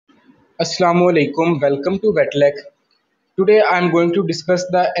Assalamu alaikum, welcome to Vetlek. Today I am going to discuss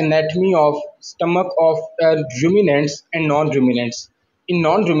the anatomy of stomach of ruminants and non-ruminants. In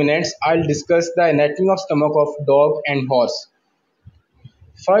non-ruminants, I'll discuss the anatomy of stomach of dog and horse.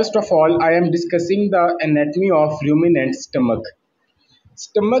 First of all, I am discussing the anatomy of ruminant stomach.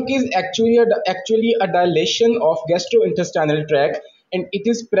 Stomach is actually a dilation of gastrointestinal tract and it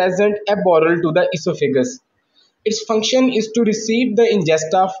is present aboral to the esophagus. Its function is to receive the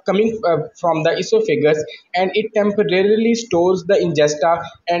ingesta coming from the esophagus, and it temporarily stores the ingesta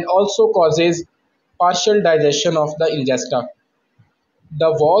and also causes partial digestion of the ingesta.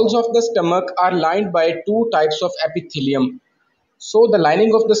 The walls of the stomach are lined by two types of epithelium. So the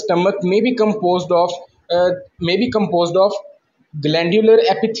lining of the stomach may be composed of glandular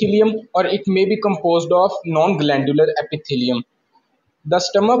epithelium, or it may be composed of non-glandular epithelium. The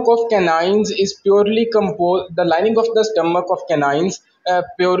stomach of canines is purely composed. The lining of the stomach of canines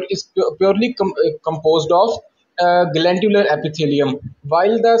purely composed of glandular epithelium,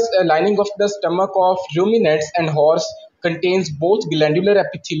 while the lining of the stomach of ruminants and horse contains both glandular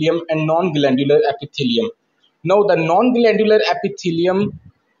epithelium and non-glandular epithelium. Now, the non-glandular epithelium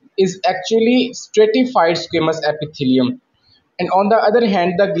is actually stratified squamous epithelium, and on the other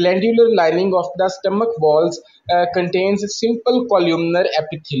hand, the glandular lining of the stomach walls contains simple columnar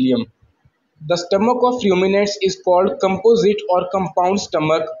epithelium. The stomach of ruminants is called composite or compound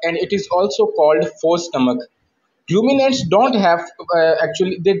stomach, and it is also called four stomach. Ruminants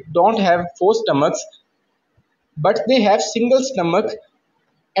they don't have four stomachs, but they have single stomach,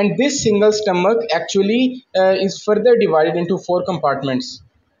 and this single stomach actually is further divided into four compartments.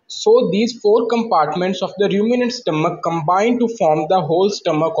 So these four compartments of the ruminant stomach combine to form the whole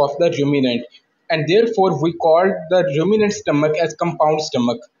stomach of the ruminant, and therefore we call the ruminant stomach as compound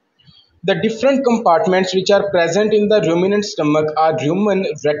stomach. The different compartments which are present in the ruminant stomach are rumen,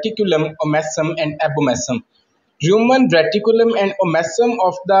 reticulum, omasum, and abomasum. Rumen, reticulum, and omasum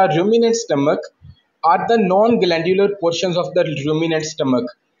of the ruminant stomach are the non-glandular portions of the ruminant stomach,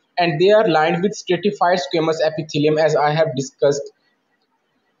 and they are lined with stratified squamous epithelium, as I have discussed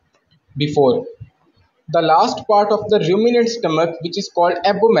before. The last part of the ruminant stomach, which is called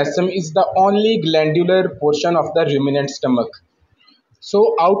abomasum, is the only glandular portion of the ruminant stomach.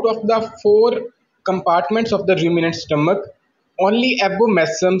 So out of the four compartments of the ruminant stomach, only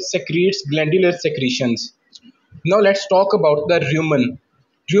abomasum secretes glandular secretions. Now let's talk about the rumen.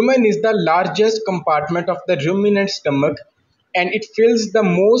 Rumen is the largest compartment of the ruminant stomach, and it fills the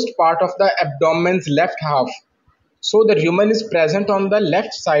most part of the abdomen's left half. So the rumen is present on the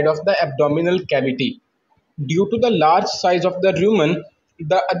left side of the abdominal cavity. Due to the large size of the rumen,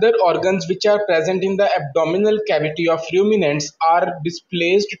 the other organs which are present in the abdominal cavity of ruminants are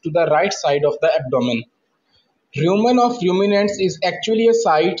displaced to the right side of the abdomen. Rumen of ruminants is actually a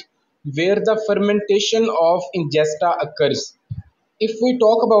site where the fermentation of ingesta occurs. If we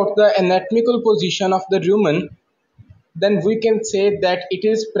talk about the anatomical position of the rumen, then we can say that it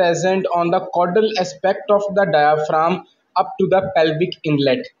is present on the caudal aspect of the diaphragm up to the pelvic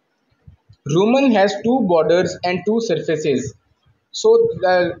inlet. Rumen has two borders and two surfaces. So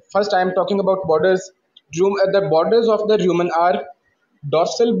first I am talking about borders. The borders of the rumen are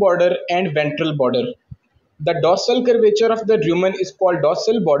dorsal border and ventral border. The dorsal curvature of the rumen is called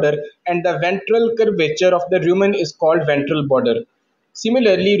dorsal border, and the ventral curvature of the rumen is called ventral border.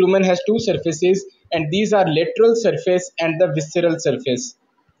 Similarly, rumen has two surfaces, and these are lateral surface and the visceral surface.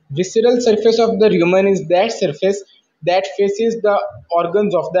 Visceral surface of the rumen is that surface that faces the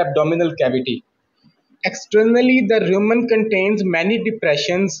organs of the abdominal cavity. Externally, the rumen contains many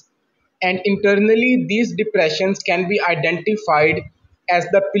depressions, and internally, these depressions can be identified as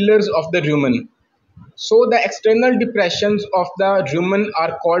the pillars of the rumen. So, the external depressions of the rumen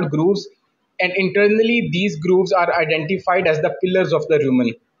are called grooves, and internally, these grooves are identified as the pillars of the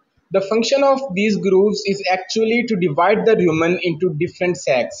rumen. The function of these grooves is actually to divide the rumen into different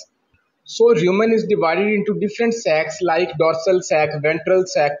sacs. So rumen is divided into different sacs like dorsal sac, ventral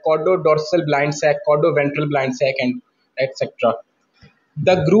sac, caudo-dorsal blind sac, caudo-ventral blind sac, and etc.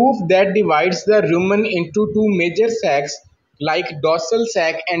 The groove that divides the rumen into two major sacs like dorsal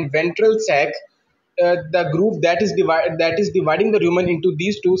sac and ventral sac, the groove that is dividing the rumen into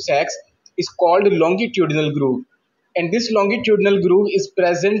these two sacs is called longitudinal groove. And this longitudinal groove is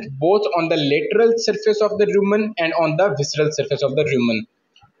present both on the lateral surface of the rumen and on the visceral surface of the rumen.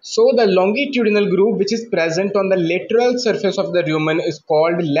 So the longitudinal groove which is present on the lateral surface of the rumen is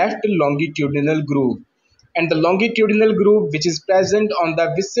called left longitudinal groove, and the longitudinal groove which is present on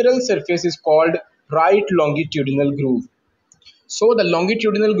the visceral surface is called right longitudinal groove. So the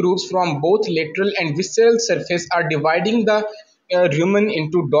longitudinal grooves from both lateral and visceral surface are dividing the rumen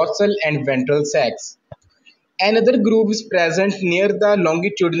into dorsal and ventral sacs. Another groove is present near the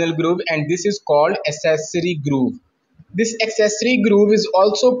longitudinal groove, and this is called accessory groove. This accessory groove is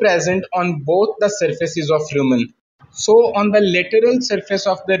also present on both the surfaces of rumen. So on the lateral surface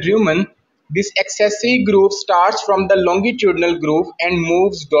of the rumen, this accessory groove starts from the longitudinal groove and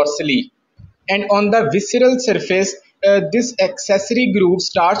moves dorsally. And on the visceral surface, this accessory groove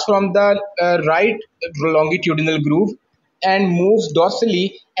starts from the right longitudinal groove and moves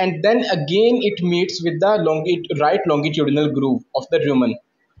dorsally, and then again it meets with the right longitudinal groove of the rumen.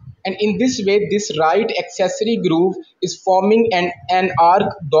 And in this way, this right accessory groove is forming an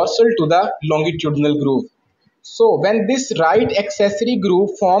arc dorsal to the longitudinal groove. So when this right accessory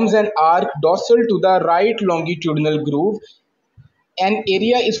groove forms an arc dorsal to the right longitudinal groove, an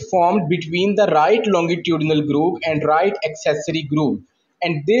area is formed between the right longitudinal groove and right accessory groove,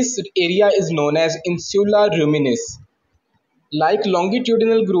 and this area is known as insula ruminis. Like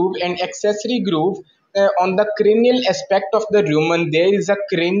longitudinal groove and accessory groove, on the cranial aspect of the rumen there is a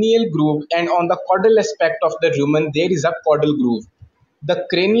cranial groove, and on the caudal aspect of the rumen there is a caudal groove. The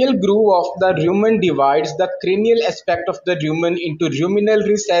cranial groove of the rumen divides the cranial aspect of the rumen into ruminal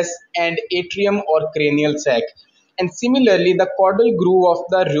recess and atrium or cranial sac. And similarly, the caudal groove of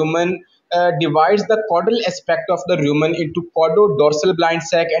the rumen divides the caudal aspect of the rumen into caudo-dorsal blind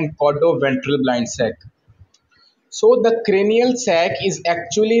sac and caudo-ventral blind sac. So the cranial sac is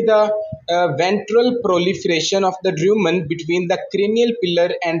actually the ventral proliferation of the rumen between the cranial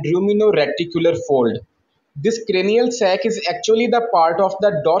pillar and ruminoreticular fold. This cranial sac is actually the part of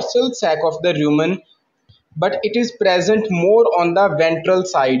the dorsal sac of the rumen, but it is present more on the ventral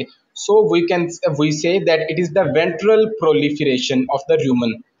side. So we say that it is the ventral proliferation of the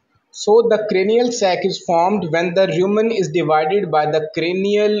rumen. So the cranial sac is formed when the rumen is divided by the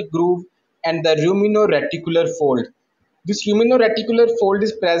cranial groove and the ruminoreticular fold. This ruminoreticular fold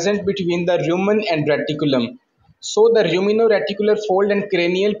is present between the rumen and reticulum. So the ruminoreticular fold and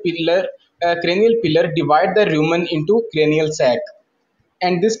cranial pillar divide the rumen into cranial sac.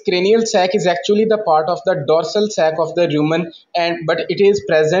 And this cranial sac is actually the part of the dorsal sac of the rumen, and but it is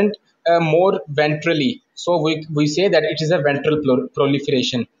present more ventrally. So we say that it is a ventral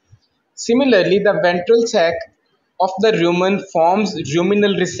proliferation. Similarly, the ventral sac of the rumen forms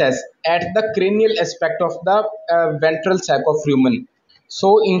ruminal recess at the cranial aspect of the ventral sac of rumen.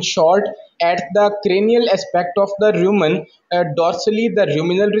 So, in short, at the cranial aspect of the rumen, dorsally the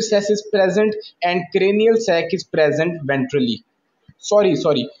ruminal recess is present and cranial sac is present ventrally. Sorry.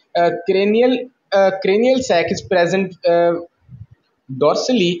 Cranial sac is present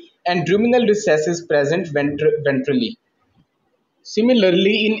dorsally and ruminal recess is present ventrally.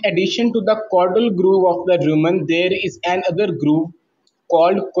 Similarly, in addition to the caudal groove of the rumen, there is another groove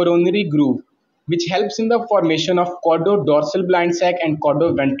called coronary groove, which helps in the formation of caudo-dorsal blind sac and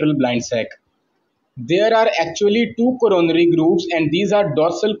caudo-ventral blind sac. There are actually two coronary grooves, and these are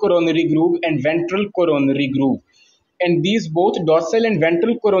dorsal coronary groove and ventral coronary groove. And these both dorsal and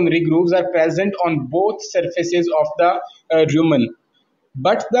ventral coronary grooves are present on both surfaces of the rumen.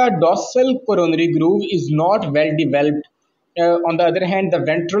 But the dorsal coronary groove is not well developed. On the other hand, the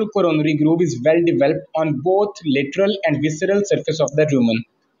ventral coronary groove is well developed on both lateral and visceral surface of the rumen.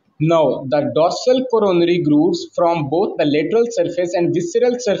 Now, the dorsal coronary grooves from both the lateral surface and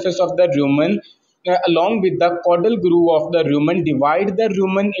visceral surface of the rumen, along with the caudal groove of the rumen, divide the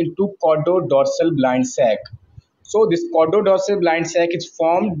rumen into caudo-dorsal blind sac. So, this caudo-dorsal blind sac is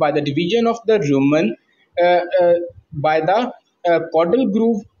formed by the division of the rumen by the caudal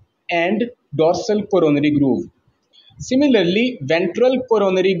groove and dorsal coronary groove. Similarly, ventral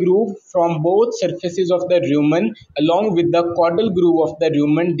coronary groove from both surfaces of the rumen along with the caudal groove of the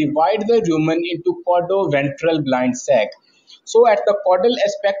rumen divide the rumen into caudo-ventral blind sac. So at the caudal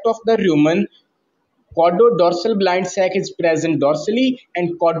aspect of the rumen, caudo-dorsal blind sac is present dorsally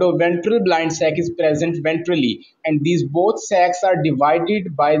and caudo-ventral blind sac is present ventrally, and these both sacs are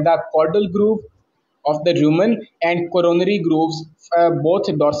divided by the caudal groove of the rumen and coronary grooves, both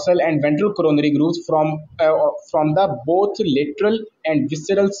dorsal and ventral coronary grooves from the both lateral and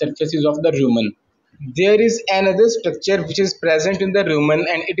visceral surfaces of the rumen. There is another structure which is present in the rumen,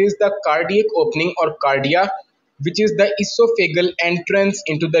 and it is the cardiac opening or cardia, which is the esophageal entrance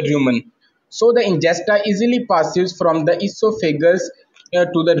into the rumen. So the ingesta easily passes from the esophagus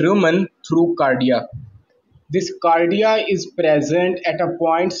to the rumen through cardia. This cardia is present at a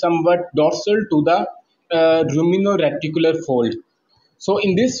point somewhat dorsal to the ruminoreticular fold. So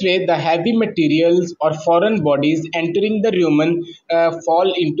in this way, the heavy materials or foreign bodies entering the rumen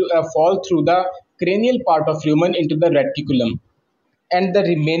fall through the cranial part of rumen into the reticulum, and the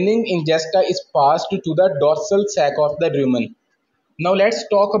remaining ingesta is passed to the dorsal sac of the rumen. Now let's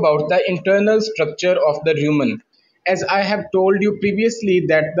talk about the internal structure of the rumen. As I have told you previously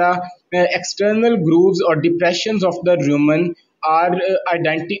that the external grooves or depressions of the rumen are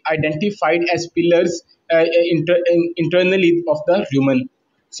identified as pillars internally of the rumen.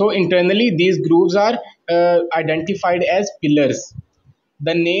 So internally these grooves are identified as pillars.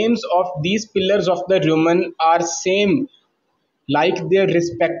 The names of these pillars of the rumen are same like their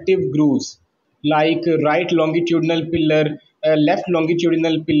respective grooves, like right longitudinal pillar, left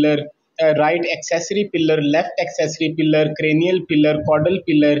longitudinal pillar, right accessory pillar, left accessory pillar, cranial pillar, caudal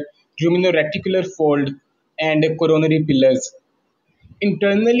pillar, ruminoreticular fold, and coronary pillars.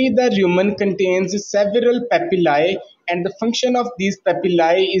 Internally, the rumen contains several papillae, and the function of these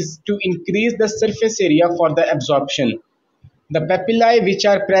papillae is to increase the surface area for the absorption. The papillae which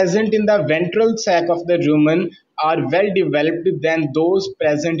are present in the ventral sac of the rumen are well developed than those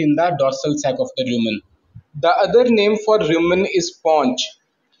present in the dorsal sac of the rumen. The other name for rumen is paunch.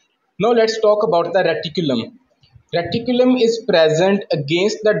 Now let's talk about the reticulum. Reticulum is present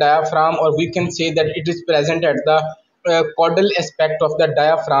against the diaphragm, or we can say that it is present at the caudal aspect of the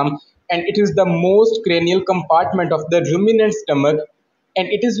diaphragm, and it is the most cranial compartment of the ruminant stomach, and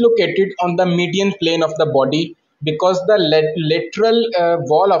it is located on the median plane of the body because the lateral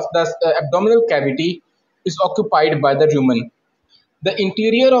wall of the abdominal cavity is occupied by the rumen. The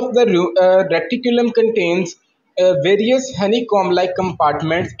interior of the reticulum contains various honeycomb-like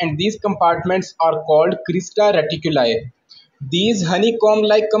compartments, and these compartments are called crista reticuli. These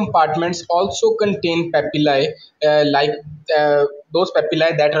honeycomb-like compartments also contain papillae, like those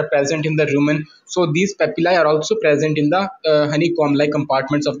papillae that are present in the rumen. So these papillae are also present in the honeycomb-like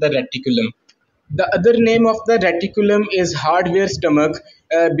compartments of the reticulum. The other name of the reticulum is hardware stomach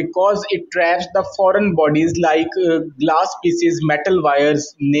because it traps the foreign bodies like glass pieces, metal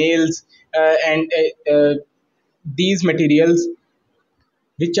wires, nails, and these materials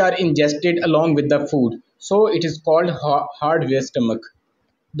which are ingested along with the food. So it is called hardware stomach.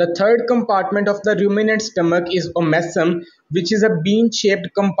 The third compartment of the ruminant stomach is omasum, which is a bean-shaped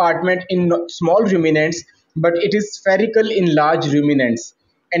compartment in small ruminants, but it is spherical in large ruminants.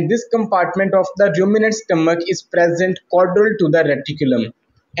 And this compartment of the ruminant stomach is present caudal to the reticulum,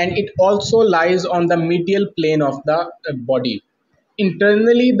 and it also lies on the medial plane of the body.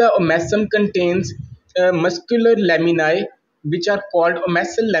 Internally, the omasum contains muscular laminae, which are called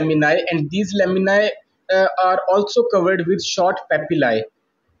omasal laminae, and these laminae are also covered with short papillae.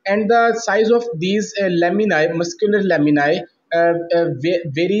 And the size of these laminae, muscular laminae,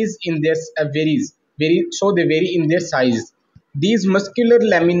 varies in their so they vary in their size. These muscular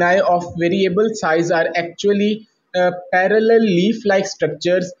laminae of variable size are actually parallel leaf-like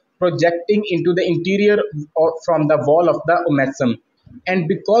structures projecting into the interior from the wall of the omasum. And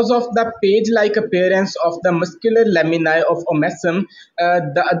because of the page-like appearance of the muscular laminae of omasum,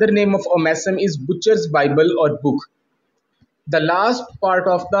 the other name of omasum is Butcher's Bible or book. The last part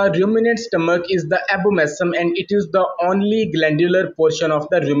of the ruminant stomach is the abomasum, and it is the only glandular portion of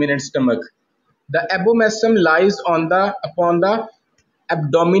the ruminant stomach. The abomasum lies upon the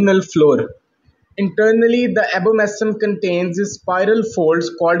abdominal floor. Internally, the abomasum contains spiral folds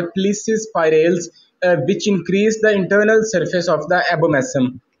called plices spirales, which increase the internal surface of the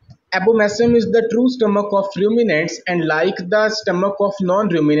abomasum. Abomasum is the true stomach of ruminants, and like the stomach of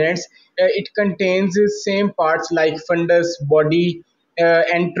non-ruminants, it contains the same parts like fundus, body,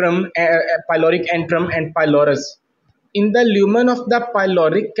 antrum, pyloric antrum, and pylorus. In the lumen of the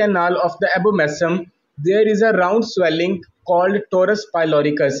pyloric canal of the abomasum, there is a round swelling called torus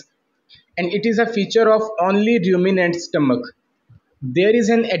pyloricus, and it is a feature of only ruminant stomach. There is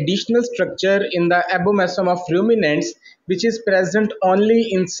an additional structure in the abomasum of ruminants which is present only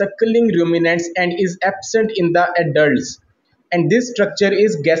in suckling ruminants and is absent in the adults. And this structure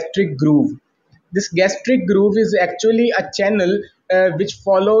is gastric groove. This gastric groove is actually a channel which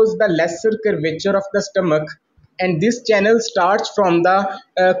follows the lesser curvature of the stomach, and this channel starts from the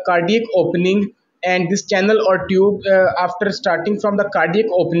cardiac opening, and this channel or tube after starting from the cardiac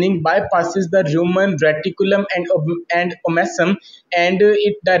opening bypasses the rumen, reticulum, and omasum, and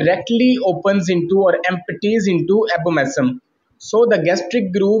it directly opens into or empties into abomasum. So the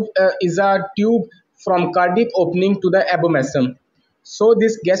gastric groove is a tube from cardiac opening to the abomasum. So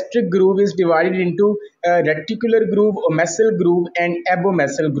this gastric groove is divided into reticular groove, omasal groove, and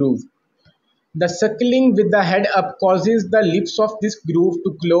abomasal groove. The suckling with the head up causes the lips of this groove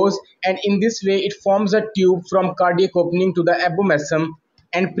to close, and in this way it forms a tube from cardiac opening to the abomasum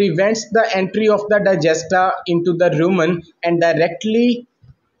and prevents the entry of the digesta into the rumen and directly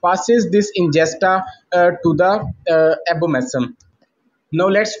passes this ingesta to the abomasum. Now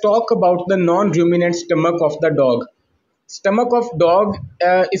let's talk about the non-ruminant stomach of the dog. Stomach of dog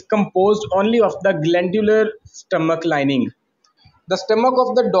is composed only of the glandular stomach lining. The stomach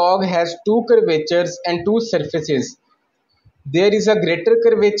of the dog has two curvatures and two surfaces. There is a greater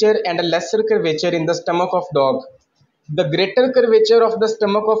curvature and a lesser curvature in the stomach of dog. The greater curvature of the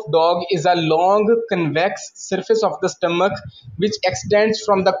stomach of dog is a long convex surface of the stomach which extends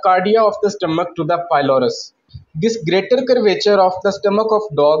from the cardia of the stomach to the pylorus. This greater curvature of the stomach of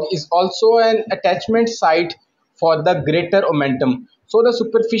dog is also an attachment site for the greater omentum. So the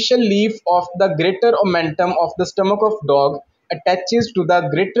superficial leaf of the greater omentum of the stomach of dog attaches to the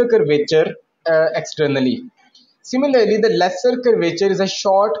greater curvature externally. Similarly, the lesser curvature is a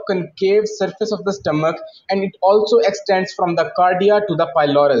short concave surface of the stomach and it also extends from the cardia to the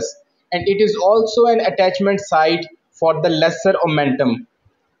pylorus, and it is also an attachment site for the lesser omentum.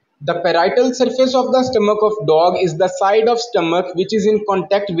 The parietal surface of the stomach of dog is the side of stomach which is in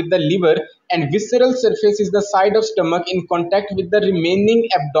contact with the liver, and visceral surface is the side of stomach in contact with the remaining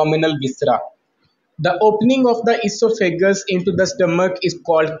abdominal viscera. The opening of the esophagus into the stomach is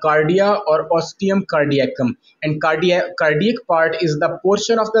called cardia or ostium cardiacum, and cardiac part is the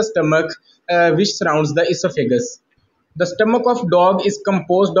portion of the stomach which surrounds the esophagus. The stomach of dog is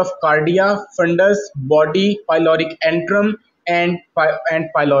composed of cardia, fundus, body, pyloric antrum, and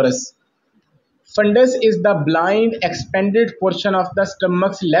pylorus. Fundus is the blind expanded portion of the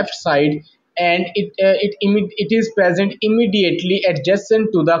stomach's left side, and it is present immediately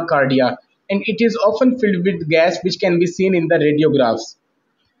adjacent to the cardia, and it is often filled with gas which can be seen in the radiographs.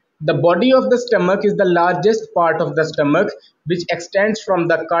 The body of the stomach is the largest part of the stomach which extends from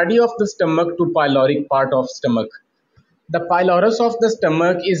the cardia of the stomach to pyloric part of stomach. The pylorus of the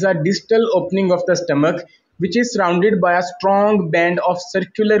stomach is a distal opening of the stomach which is surrounded by a strong band of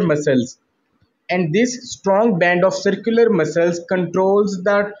circular muscles, and this strong band of circular muscles controls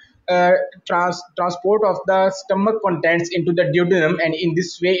the transport of the stomach contents into the duodenum, and in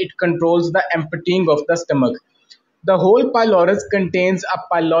this way it controls the emptying of the stomach. The whole pylorus contains a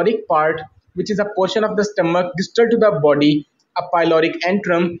pyloric part which is a portion of the stomach distal to the body, a pyloric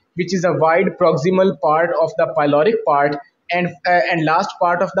antrum which is a wide proximal part of the pyloric part, and last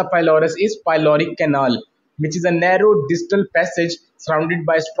part of the pylorus is pyloric canal which is a narrow distal passage surrounded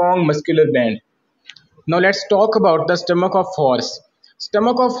by a strong muscular band. Now let's talk about the stomach of horse.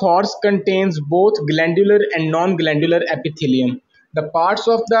 Stomach of horse contains both glandular and non-glandular epithelium. The parts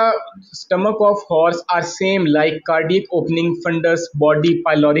of the stomach of horse are same like cardiac opening, fundus, body,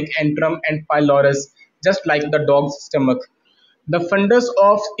 pyloric antrum and pylorus, just like the dog's stomach. The fundus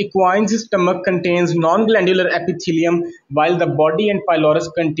of equine's stomach contains non-glandular epithelium while the body and pylorus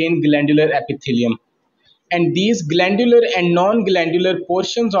contain glandular epithelium. And these glandular and non-glandular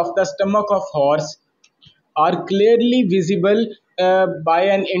portions of the stomach of horse are clearly visible by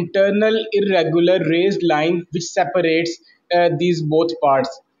an internal irregular raised line which separates these both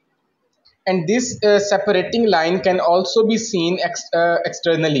parts, and this separating line can also be seen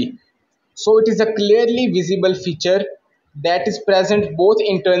externally. So it is a clearly visible feature that is present both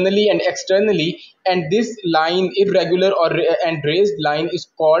internally and externally, and this line, irregular or and raised line, is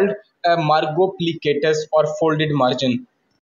called margo plicatus or folded margin.